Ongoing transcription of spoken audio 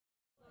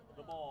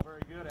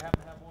Very good. I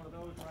happen to have one of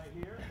those right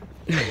here.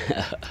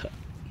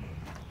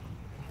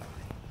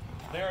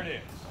 There it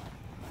is.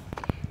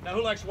 Now,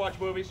 who likes to watch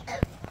movies?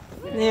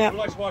 Yeah. Who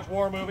likes to watch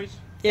war movies?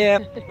 Yeah.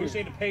 Who's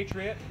seen The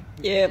Patriot?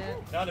 Yeah.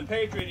 Now, The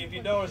Patriot, if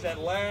you notice that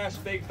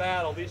last big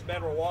battle, these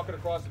men were walking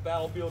across the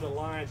battlefield in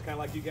lines, kind of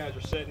like you guys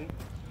are sitting.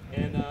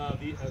 And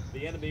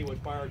the enemy would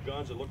fire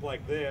guns that looked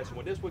like this. And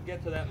when this would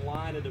get to that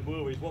line in the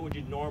movies, what would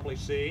you normally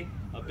see?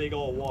 A big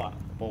old what?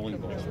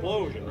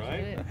 Explosion,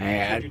 right?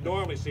 That's what you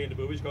normally see in the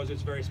movies because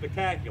it's very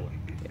spectacular.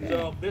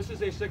 So this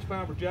is a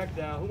 6-pound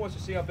projectile. Who wants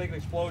to see how big an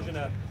explosion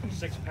a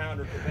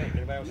 6-pounder can make?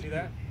 Anybody want to see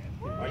that?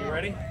 Are you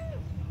ready?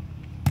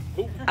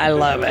 Ooh. I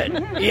love it.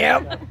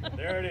 Yep.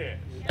 There it is.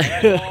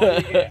 That's all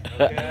you get,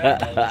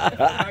 okay? The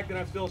fact that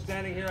I'm still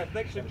standing here, I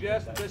think,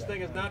 suggests that this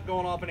thing is not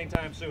going off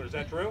anytime soon. Is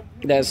that true?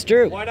 That's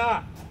true. Why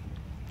not?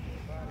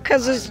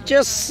 Because it's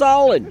just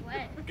solid.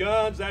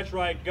 Guns, that's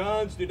right.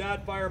 Guns do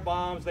not fire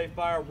bombs. They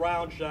fire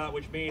round shot,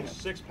 which means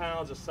 6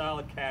 pounds of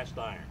solid cast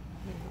iron.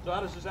 So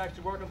how does this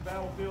actually work on the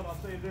battlefield?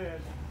 I'll say this.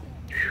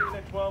 You're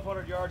at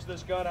 1,200 yards of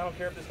this gun. I don't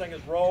care if this thing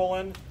is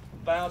rolling,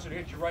 bounce, and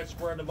hit you right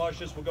square in the mush.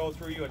 This will go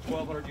through you at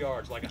 1,200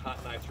 yards like a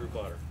hot knife through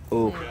butter.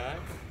 Ooh. Okay?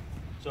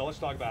 So let's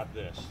talk about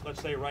this.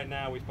 Let's say right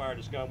now we fire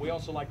this gun. We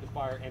also like to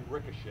fire and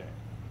ricochet.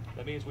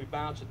 That means we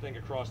bounce the thing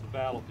across the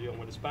battlefield.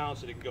 When it's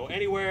bouncing, it can go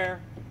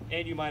anywhere,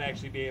 and you might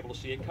actually be able to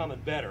see it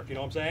coming better, if you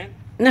know what I'm saying?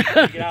 Can you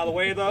get out of the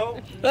way, though?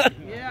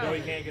 Yeah. No,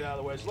 you can't get out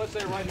of the way. So let's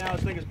say right now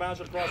this thing is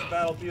bouncing across the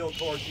battlefield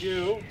towards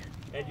you,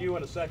 and you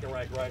in the second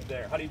rank right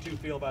there. How do you two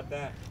feel about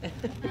that?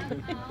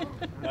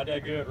 Not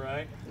that good,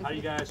 right? How do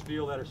you guys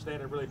feel that are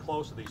standing really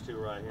close to these two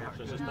right here?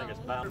 Since this thing is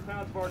bouncing. 100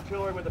 pounds of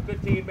artillery with a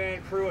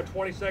 15-man crew at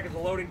 20 seconds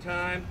of loading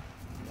time.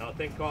 Now, the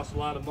thing costs a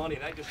lot of money,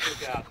 and I just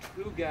took out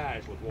 2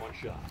 guys with 1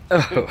 shot.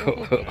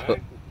 Okay?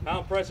 How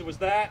impressive was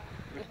that?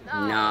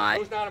 Not.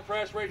 Who's not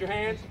impressed? Raise your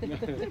hands.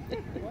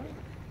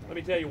 Let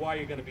me tell you why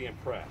you're going to be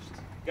impressed.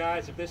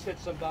 Guys, if this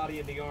hits somebody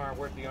in the arm,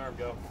 where'd the arm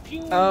go?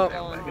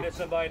 Oh. If it hit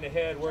somebody in the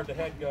head, where'd the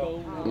head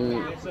go? If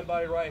it hit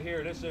somebody right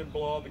here, this didn't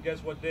blow up, but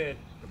guess what did?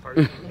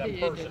 That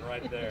person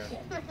right there.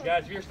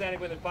 Guys, if you're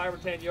standing within 5 or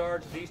 10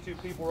 yards of these 2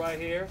 people right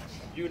here,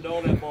 you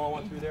know that ball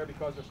went through there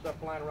because there's stuff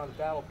flying around the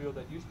battlefield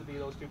that used to be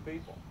those 2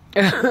 people.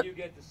 You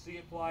get to see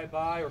it fly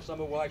by, or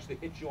someone will actually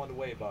hit you on the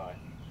way by.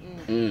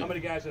 How many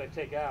guys did I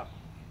take out?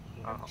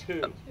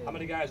 2. How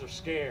many guys are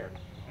scared?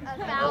 A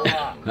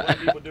lot. What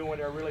do people do when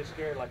they're really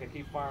scared, like I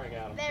keep firing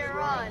at them? They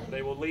run.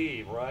 They will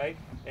leave, right?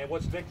 And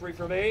what's victory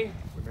for me?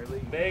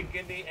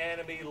 Making the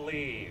enemy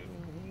leave.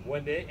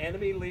 When the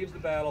enemy leaves the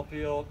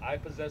battlefield, I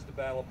possess the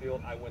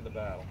battlefield, I win the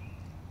battle.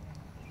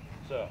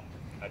 So,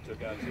 I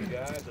took out 2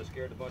 guys, I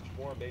scared a bunch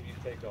more, maybe you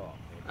take off.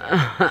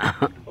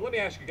 Well, let me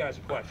ask you guys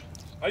a question.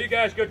 Are you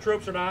guys good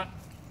troops or not?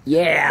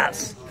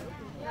 Yes.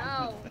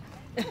 No.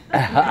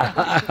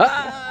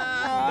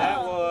 That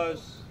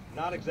was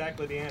not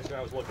exactly the answer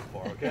I was looking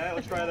for, okay?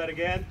 Let's try that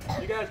again.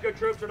 You guys good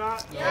troops or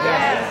not?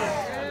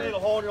 Yes. I made a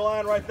hole in your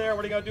line right there.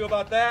 What are you going to do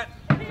about that?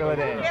 Fill it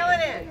in. Fill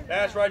it in.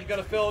 That's right, you're going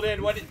to fill it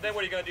in. Then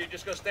what are you going to do? You're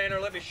just going to stand there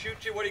and let me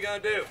shoot you? What are you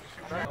going to do?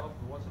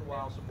 Once in a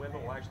while, some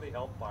women will actually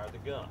help fire the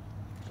gun.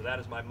 So that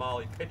is my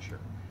Molly picture.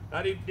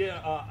 I need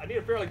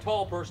a fairly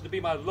tall person to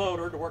be my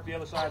loader to work the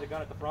other side of the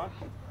gun at the front.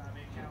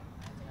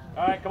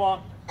 All right, come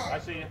on. I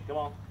see you. Come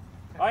on.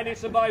 I need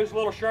somebody who's a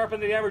little sharper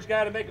than the average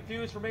guy to make a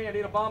fuse for me. I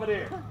need a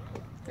bombardier.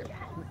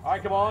 All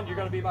right, come on. You're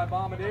going to be my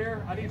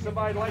bombardier. I need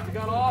somebody to light the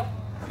gun off.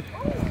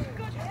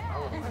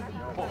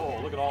 Oh,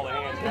 look at all the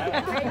hands, guys.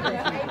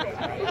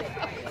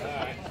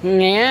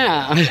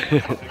 Yeah.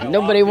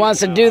 Nobody wants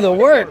to do the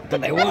work,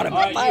 but they want to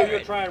fire fire you're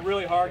it. trying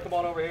really hard. Come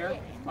on over here.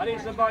 I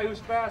need somebody who's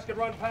fast, can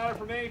run powder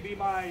for me. Be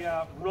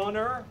my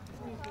runner.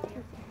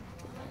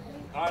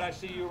 All right, I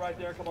see you right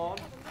there. Come on.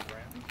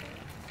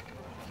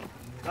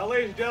 Now,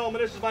 ladies and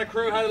gentlemen, this is my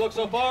crew. How do they look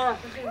so far?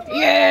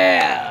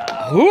 Yeah.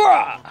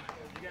 Hoorah.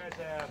 You guys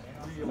have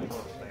really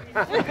close things.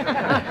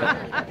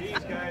 These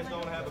guys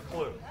don't have a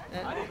clue.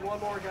 I need one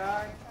more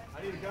guy.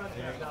 I need a gun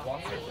check.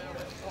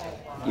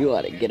 You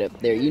ought to get up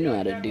there. You know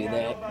how to do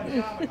that.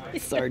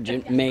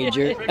 Sergeant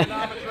Major.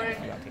 Trigonometry,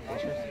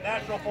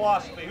 natural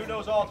philosophy. Who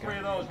knows all 3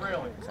 of those,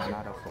 really?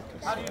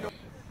 How do you know?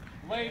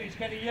 Ladies,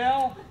 can you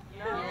yell?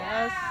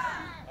 Yes.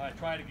 All right,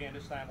 try it again.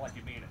 This time like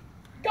you mean it.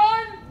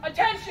 Gun,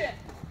 attention.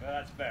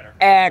 That's better.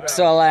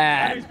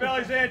 Excellent. These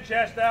bellies in,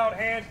 chest out,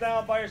 hands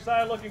down by your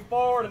side, looking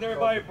forward, and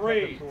everybody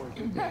breathe.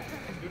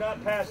 Do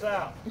not pass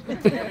out. You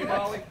hear me,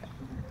 Molly?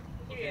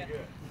 Okay,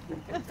 good.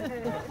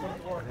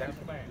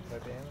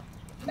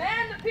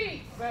 Man the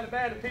piece. Man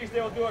the piece,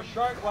 they will do a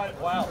sharp ride.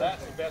 Wow,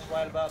 that's the best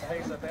ride about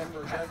pace I've had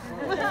for a gun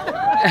crew. That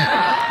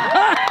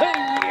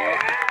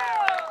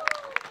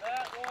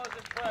was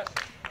impressive.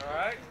 All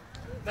right.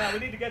 Now we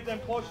need to get them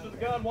closer to the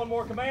gun. One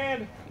more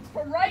command.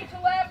 From right to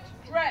left,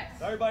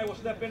 dress. Everybody will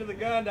step into the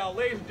gun. Now,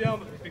 ladies and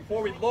gentlemen,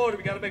 before we load it,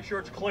 we got to make sure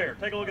it's clear.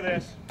 Take a look at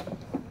this.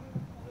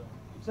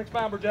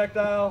 6-pound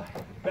projectile,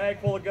 bag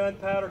full of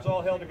gunpowder. It's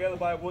all held together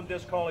by a wooden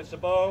disc called a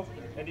Sabot.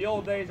 In the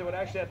old days, they would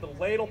actually have to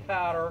ladle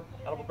powder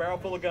out of a barrel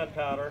full of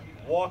gunpowder,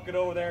 walk it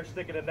over there and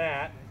stick it in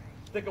that.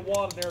 stick a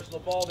wad in there so the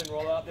ball didn't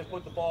roll out, then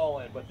put the ball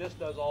in. But this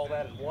does all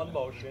that in one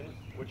motion,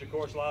 which of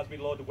course allows me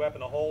to load the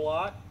weapon a whole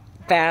lot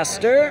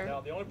Faster.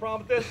 Now, the only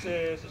problem with this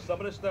is some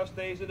of this stuff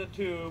stays in the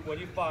tube when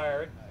you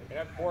fire it, and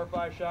after 4 or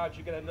 5 shots,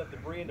 you can end up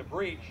debris in the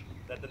breech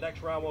that the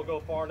next round will go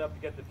far enough to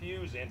get the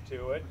fuse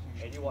into it,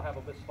 and you will have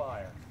a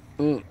misfire.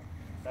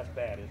 That's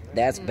bad, isn't it?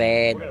 That's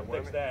bad. We're going to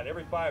fix that.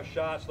 Every 5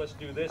 shots, let's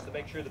do this to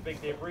make sure the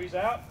big debris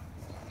out.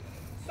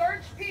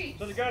 Search piece.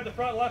 So the guy at the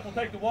front left will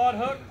take the wad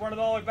hook, run it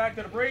all the way back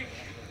to the breech,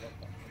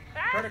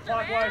 turn it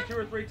clockwise 2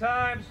 or 3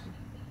 times,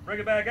 bring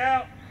it back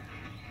out.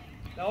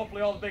 Now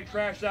hopefully all the big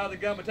trash is out of the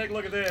gun, but take a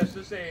look at this.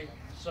 This is a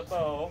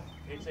Sabot.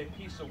 It's a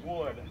piece of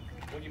wood.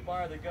 When you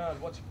fire the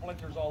gun, what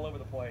splinters all over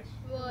the place?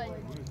 Wood.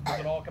 Does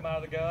it all come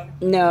out of the gun?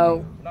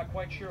 No. We're not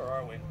quite sure,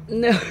 are we?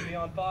 No. It's going to be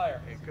on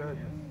fire. It could.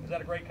 Is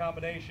that a great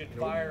combination,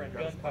 fire and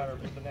gunpowder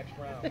for the next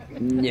round?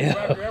 No. So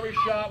after every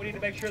shot, we need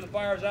to make sure the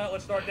fire's out.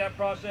 Let's start that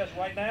process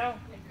right now.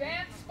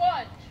 Advanced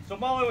sponge. So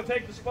Molly will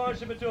take the sponge,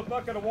 dip into a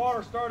bucket of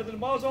water, start it in the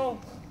muzzle.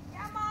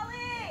 Yeah,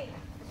 Molly.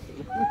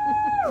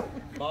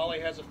 Molly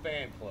has a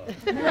fan club.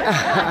 All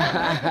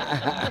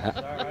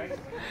right.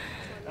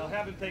 Now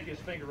have him take his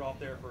finger off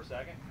there for a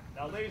second.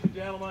 Now, ladies and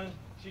gentlemen,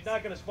 she's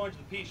not going to sponge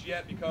the piece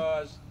yet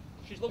because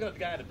she's looking at the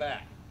guy in the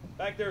back.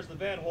 Back there's the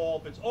vent hole.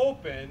 If it's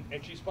open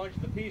and she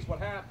sponges the piece, what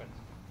happens?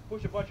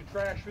 Push a bunch of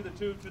trash through the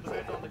tube, through the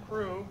vent on the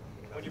crew.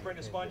 When you bring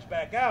the sponge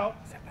back out,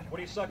 what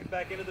do you suck it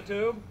back into the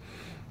tube?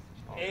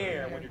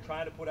 Air when you're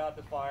trying to put out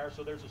the fire.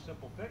 So there's a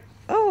simple fix.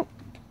 Oh.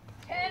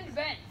 10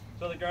 vent.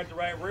 So the guard at the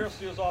right rear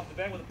seals off the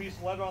vent with a piece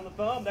of leather on the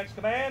thumb. Next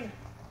command.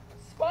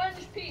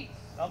 Sponge piece.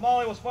 Now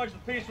Molly will sponge the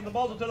piece from the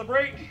muzzle to the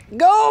breech.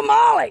 Go,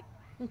 Molly.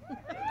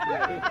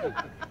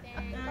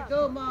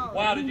 Go, Molly.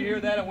 Wow, did you hear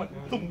that? It went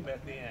boom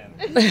at the end.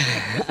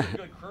 That's a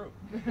good crew.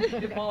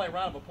 Give Molly a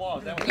round of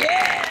applause. That was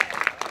Yeah.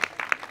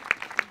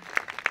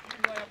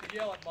 Usually I have to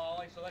yell at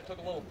Molly, so that took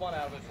a little fun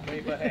out of it for me,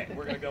 but hey,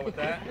 we're going to go with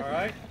that, all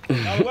right?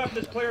 Now the weapon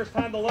is clear. It's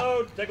time to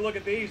load. Take a look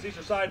at these. These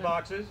are side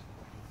boxes.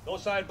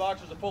 Those side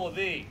boxes are full of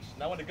these.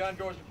 Now when the gun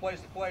goes from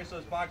place to place,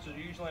 those boxes are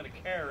usually in a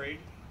carry.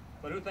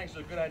 But who thinks it's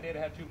a good idea to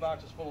have 2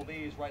 boxes full of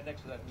these right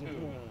next to that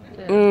tube?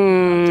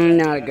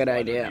 Not a good That's why they're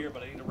idea. Here,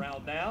 but I need a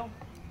round now.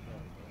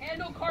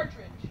 Handle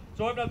cartridge.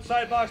 So open up the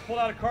side box, pull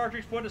out a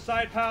cartridge, put it in the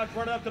side pouch,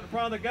 run it up to the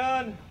front of the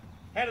gun,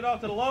 hand it off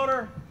to the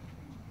loader,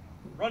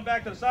 run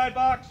back to the side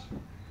box.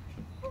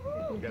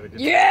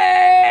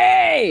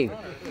 Yay! All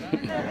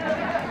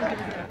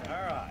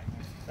right.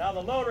 Now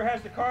the loader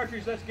has the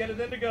cartridge. Let's get it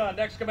in the gun.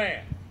 Next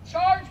command.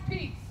 Charge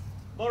piece.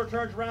 Loader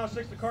turns around,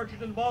 sticks the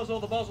cartridge in the muzzle.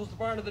 The muzzle's the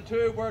front of the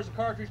tube. Where's the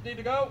cartridge need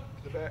to go?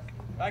 The back.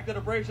 Back to the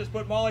breech. Let's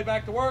put Molly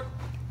back to work.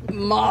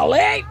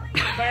 Molly.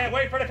 Command.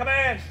 Wait for the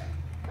command.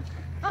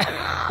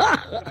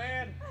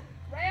 Command.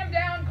 Ram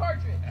down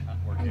cartridge.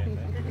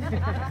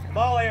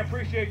 Molly, I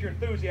appreciate your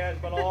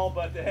enthusiasm and all,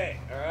 but hey,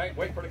 all right,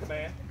 wait for the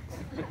command.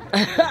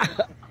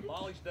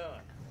 Molly's done.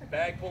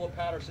 Bag full of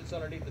powder sits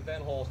underneath the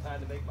vent hole. It's time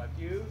to make my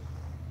fuse.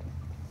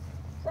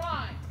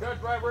 Prime.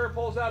 Judge right rear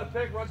pulls out a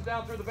pick, runs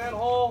down through the vent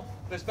hole.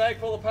 This bag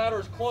full of powder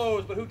is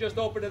closed, but who just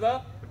opened it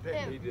up?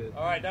 He did.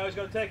 All right, now he's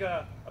going to take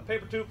a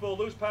paper tube full of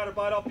loose powder,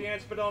 bite off the end,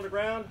 spit it on the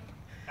ground.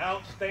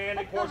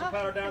 Outstanding. Pours the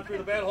powder down through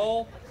the vent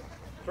hole.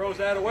 Throws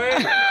that away.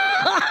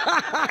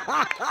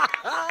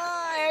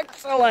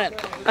 Excellent.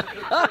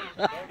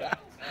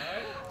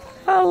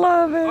 I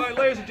love All it. right,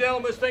 ladies and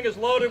gentlemen, this thing is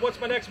loaded. What's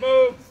my next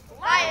move?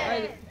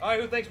 Light it. All right,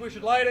 who thinks we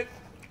should light it?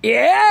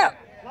 Yeah.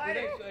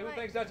 Who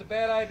thinks that's a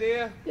bad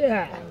idea?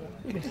 Yeah,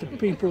 it's the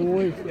people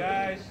away from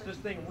Guys, this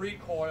thing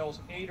recoils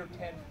 8 or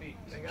 10 feet.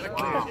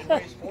 It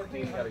weighs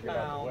 1,400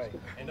 pounds,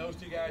 and those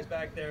 2 guys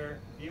back there,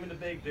 even the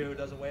big dude,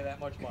 doesn't weigh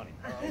that much money.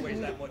 Or weighs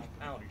that much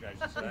poundage, I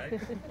should say.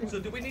 So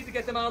do we need to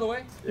get them out of the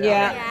way?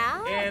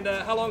 Yeah. And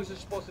how long is this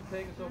supposed to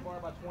take so far?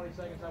 About 20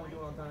 seconds? How we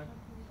doing on time?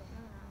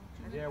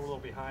 Yeah, we're a little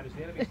behind. Is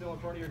the enemy still in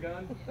front of your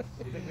gun? Do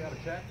you think we ought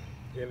to check?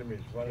 The enemy's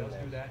Yeah, running.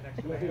 let's do that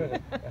next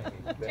command.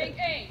 Take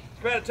aim.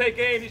 It's better to take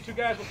aim. These 2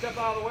 guys will step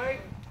out of the way.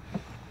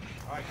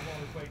 All right, come on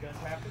this way, gun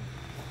captain.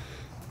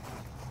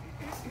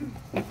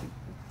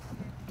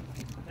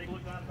 Take a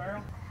look down the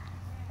barrel.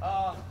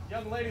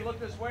 Young lady, look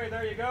this way.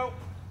 There you go.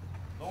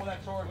 Lower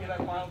that sword. Give that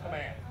final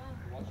command.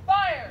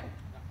 Fire.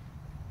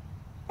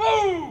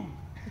 Boom!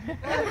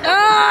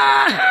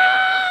 Ah!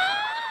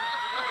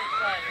 Very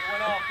exciting. It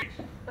went off.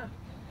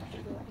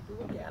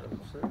 Look at him,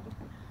 sir.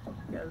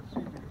 You gotta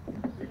see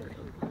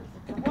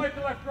Right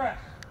to left dress.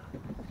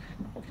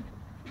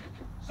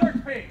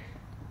 Search piece.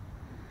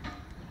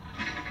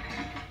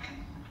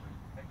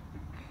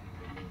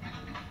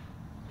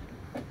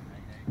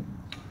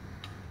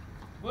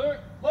 Load.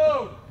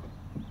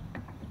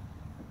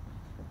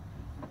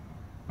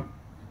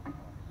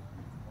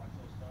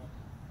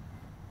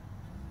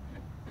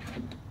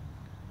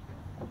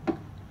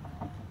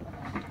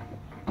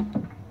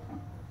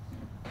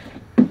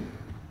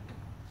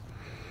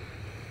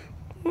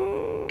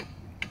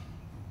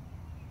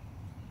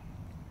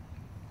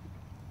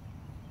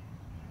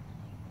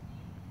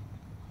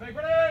 Take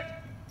grenade.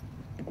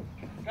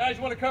 Guys,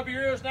 you want to cover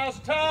your ears? Now's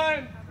the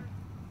time.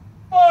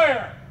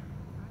 Fire.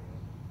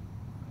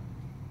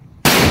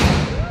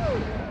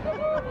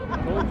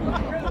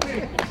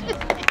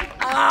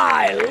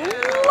 I